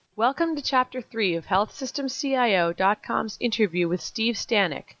Welcome to Chapter 3 of HealthSystemCIO.com's interview with Steve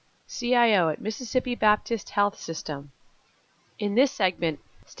Stanic, CIO at Mississippi Baptist Health System. In this segment,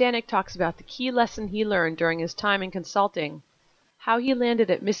 Stanic talks about the key lesson he learned during his time in consulting, how he landed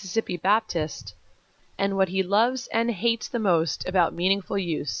at Mississippi Baptist, and what he loves and hates the most about meaningful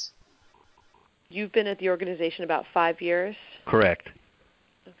use. You've been at the organization about 5 years? Correct.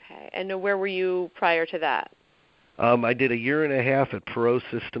 Okay. And where were you prior to that? I did a year and a half at Pro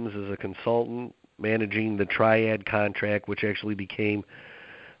Systems as a consultant, managing the Triad contract, which actually became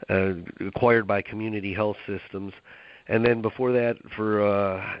acquired by Community Health Systems. And then before that, for,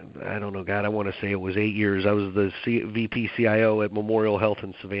 I want to say it was 8 years, I was the VP CIO at Memorial Health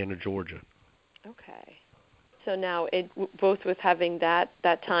in Savannah, Georgia. Okay. So now, both with having that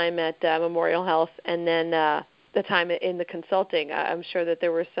time at Memorial Health and then the time in the consulting, I'm sure that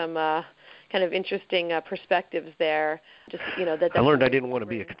there were some kind of interesting perspectives there. Just that I learned I didn't want to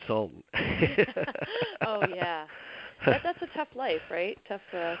be a consultant. Oh yeah, that's a tough life, right? Tough.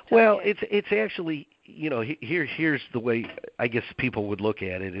 Well, yeah. it's actually here's the way I guess people would look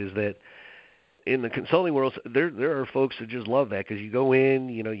at it is that in the consulting world there are folks that just love that because you go in,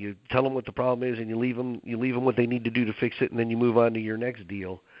 you tell them what the problem is and you leave them what they need to do to fix it and then you move on to your next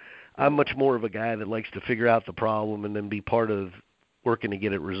deal. I'm much more of a guy that likes to figure out the problem and then be part of working to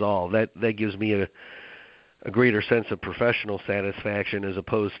get it resolved. That gives me a greater sense of professional satisfaction as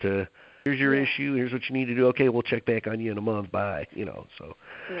opposed to here's your issue, here's what you need to do. Okay, we'll check back on you in a month. Bye. So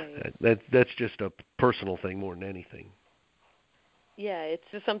right. that's just a personal thing more than anything. Yeah, it's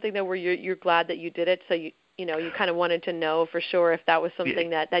just something that where you're glad that you did it. So you kind of wanted to know for sure if that was something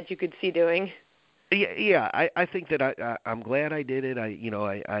that you could see doing. Yeah. I think that I'm glad I did it.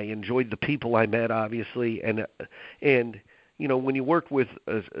 I enjoyed the people I met, obviously, and when you work with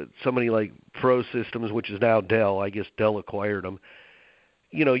somebody like Pro Systems, which is now Dell, I guess Dell acquired them,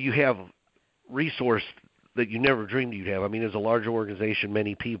 you have resource that you never dreamed you'd have. I mean, there's a large organization,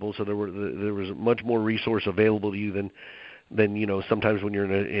 many people, so there was much more resource available to you than sometimes when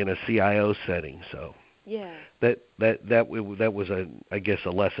you're in a CIO setting. So yeah, that was I guess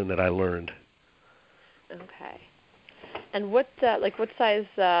a lesson that I learned. Okay. And what size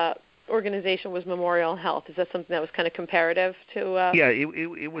organization was Memorial Health? Is that something that was kind of comparative to? Yeah,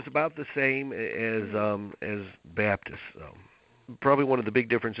 it was about the same as Baptist. Probably one of the big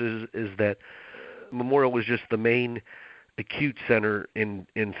differences is that Memorial was just the main acute center in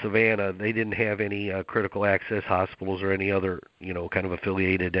Savannah. They didn't have any critical access hospitals or any other kind of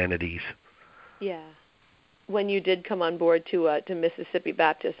affiliated entities. Yeah. When you did come on board to Mississippi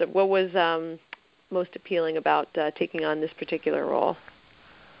Baptist, what was most appealing about taking on this particular role?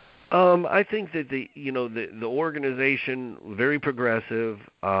 I think that the organization very progressive.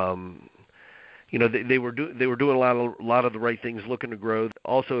 They were doing a lot of the right things, looking to grow.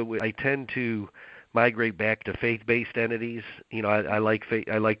 Also, I tend to migrate back to faith-based entities. I like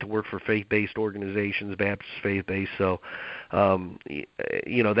to work for faith-based organizations, Baptist faith-based. So,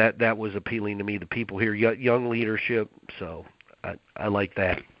 that was appealing to me. The people here, young leadership. So I like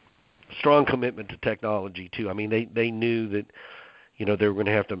that. Strong commitment to technology too. I mean, they knew that they were going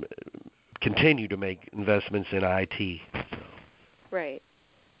to have to continue to make investments in IT. So. Right.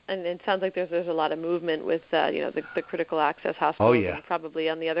 And it sounds like there's a lot of movement with the critical access hospitals. Oh, yeah. And probably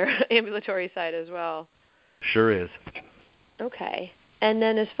on the other ambulatory side as well. Sure is. Okay. And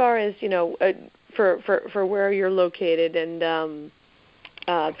then as far as for where you're located and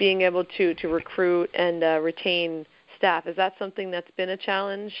being able to recruit and retain staff, is that something that's been a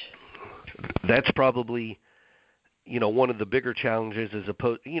challenge? That's probably one of the bigger challenges. As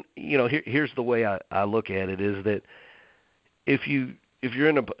opposed, here's the way I look at it is that if you're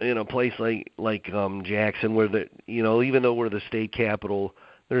in a place like Jackson, where even though we're the state capital,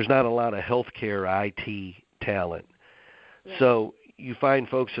 there's not a lot of healthcare IT talent. Yeah. So you find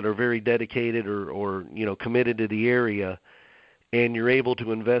folks that are very dedicated or committed to the area, and you're able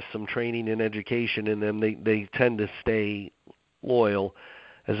to invest some training and education in them. They tend to stay loyal,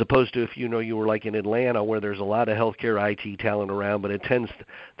 as opposed to if you were like in Atlanta, where there's a lot of healthcare IT talent around, but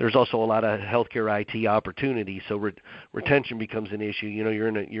there's also a lot of healthcare IT opportunities. So retention becomes an issue.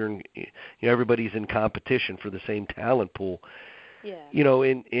 Everybody's in competition for the same talent pool. Yeah.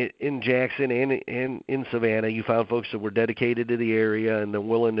 In Jackson and in Savannah, you found folks that were dedicated to the area and they're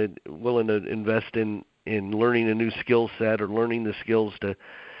willing to invest in learning a new skill set or learning the skills to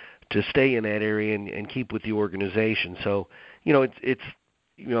stay in that area and keep with the organization. So it's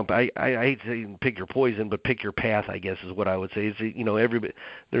I hate to say pick your poison, but pick your path, I guess is what I would say. It's,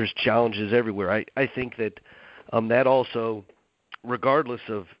 there's challenges everywhere. I think that that also, regardless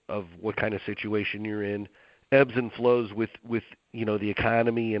of what kind of situation you're in, ebbs and flows with the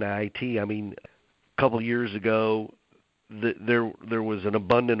economy and IT. I mean, a couple of years ago, there was an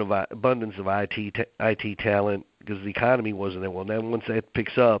abundance of IT talent because the economy wasn't that well. Now once that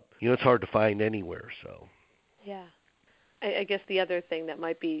picks up, it's hard to find anywhere. So yeah, I guess the other thing that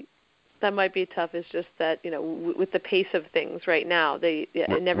might be tough is just that with the pace of things right now, and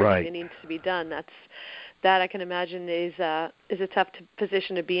everything right. that needs to be done. That I can imagine is a tough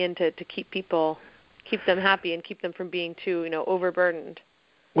position to be in to keep them happy and keep them from being too overburdened.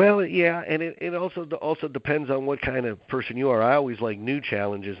 Well, yeah, and it also depends on what kind of person you are. I always like new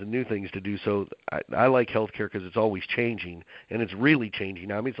challenges and new things to do. So I like healthcare because it's always changing, and it's really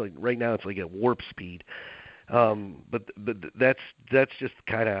changing. I mean, it's like right now it's like at warp speed. But that's just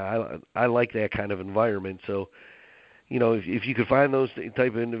kind of I like that kind of environment. So if you could find those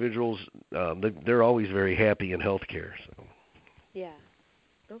type of individuals, they're always very happy in healthcare. So yeah,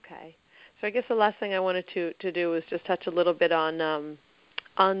 okay. So I guess the last thing I wanted to do was just touch a little bit on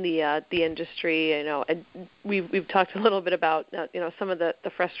the industry. And we've talked a little bit about some of the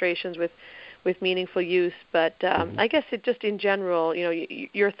frustrations with meaningful use, but I guess it just in general,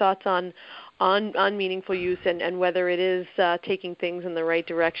 your thoughts on meaningful use and whether it is taking things in the right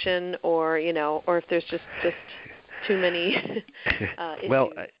direction, or if there's just too many issues.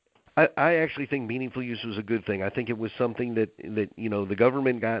 Well, I actually think meaningful use was a good thing. I think it was something that the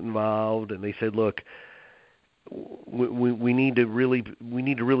government got involved and they said, look, we need to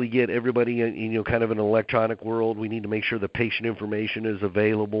really get everybody in kind of an electronic world. We need to make sure the patient information is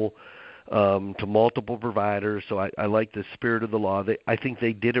available to multiple providers. So I like the spirit of the law. I think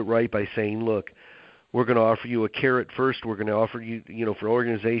they did it right by saying, look, we're going to offer you a carrot first. We're going to offer you, for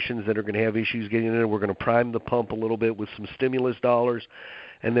organizations that are going to have issues getting in there, we're going to prime the pump a little bit with some stimulus dollars.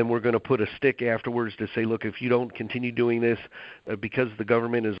 And then we're going to put a stick afterwards to say, look, if you don't continue doing this, because the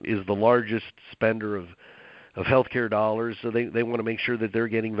government is the largest spender of healthcare dollars, so they want to make sure that they're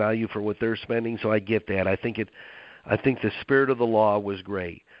getting value for what they're spending. So I get that. I think the spirit of the law was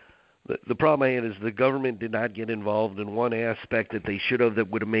great. The problem I had is the government did not get involved in one aspect that they should have,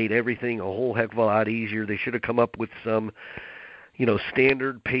 that would have made everything a whole heck of a lot easier. They should have come up with some,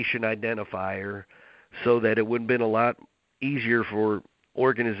 standard patient identifier so that it would have been a lot easier for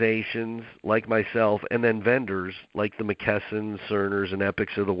organizations like myself and then vendors like the McKessons, Cerners, and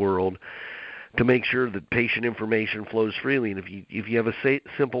Epics of the world to make sure that patient information flows freely. And if you have a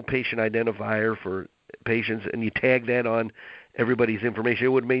simple patient identifier for patients and you tag that on everybody's information, it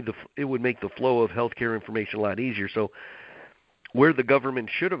would make the flow of healthcare information a lot easier. So where the government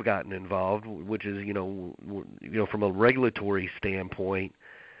should have gotten involved, which is from a regulatory standpoint,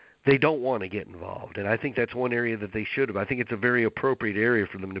 they don't want to get involved. And I think that's one area that they should have. I think it's a very appropriate area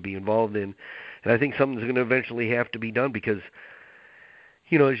for them to be involved in. And I think something's going to eventually have to be done because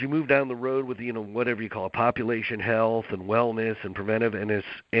as you move down the road with, whatever you call it, population health and wellness and preventive, and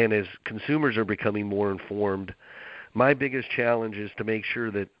as consumers are becoming more informed, my biggest challenge is to make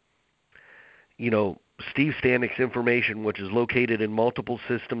sure that, Steve Stanic's information, which is located in multiple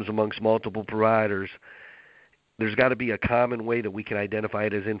systems amongst multiple providers, there's got to be a common way that we can identify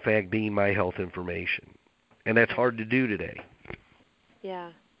it as, in fact, being my health information. And that's hard to do today.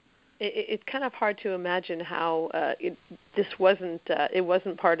 Yeah. It's kind of hard to imagine how this wasn't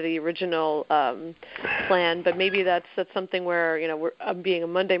part of the original plan, but maybe that's something where I'm being a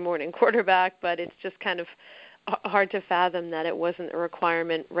Monday morning quarterback, but it's just kind of hard to fathom that it wasn't a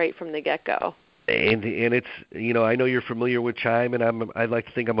requirement right from the get-go. And it's I know you're familiar with Chime, and I'd like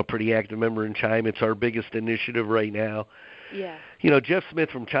to think I'm a pretty active member in Chime. It's our biggest initiative right now. Yeah. Jeff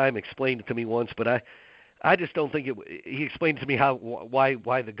Smith from Chime explained it to me once, but I just don't think he explained to me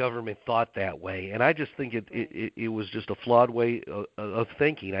why the government thought that way, and I just think it was just a flawed way of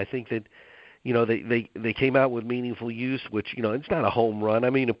thinking. I think that they came out with meaningful use, which it's not a home run.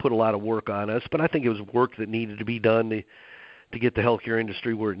 I mean, it put a lot of work on us, but I think it was work that needed to be done to get the healthcare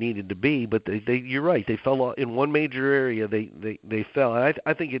industry where it needed to be. But you're right, they fell in one major area. They fell, and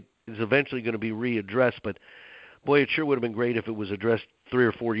I think it is eventually going to be readdressed, but. Boy, it sure would have been great if it was addressed 3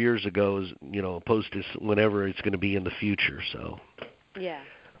 or 4 years ago, as opposed to whenever it's going to be in the future. So. Yeah.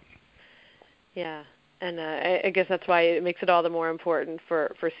 Yeah, and I guess that's why it makes it all the more important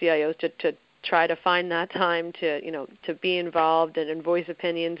for CIOs to try to find that time to be involved and voice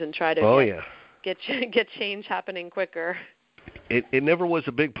opinions and try to get change happening quicker. It never was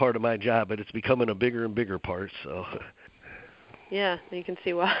a big part of my job, but it's becoming a bigger and bigger part. So. Yeah, you can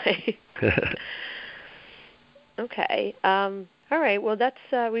see why. Okay. All right. Well, that's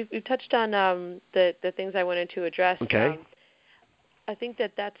we've touched on the things I wanted to address. Okay. I think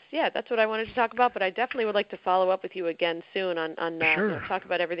that's what I wanted to talk about. But I definitely would like to follow up with you again soon on sure. talk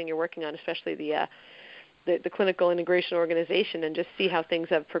about everything you're working on, especially the the clinical integration organization and just see how things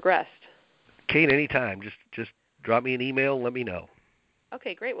have progressed. Kate, anytime. Just drop me an email. Let me know.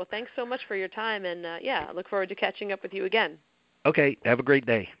 Okay, great. Well, thanks so much for your time, and I look forward to catching up with you again. Okay, have a great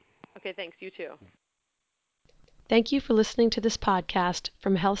day. Okay, thanks. You too. Thank you for listening to this podcast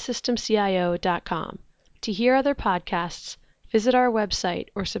from healthsystemcio.com. To hear other podcasts, visit our website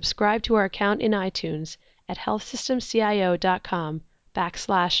or subscribe to our account in iTunes at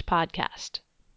healthsystemcio.com/podcast.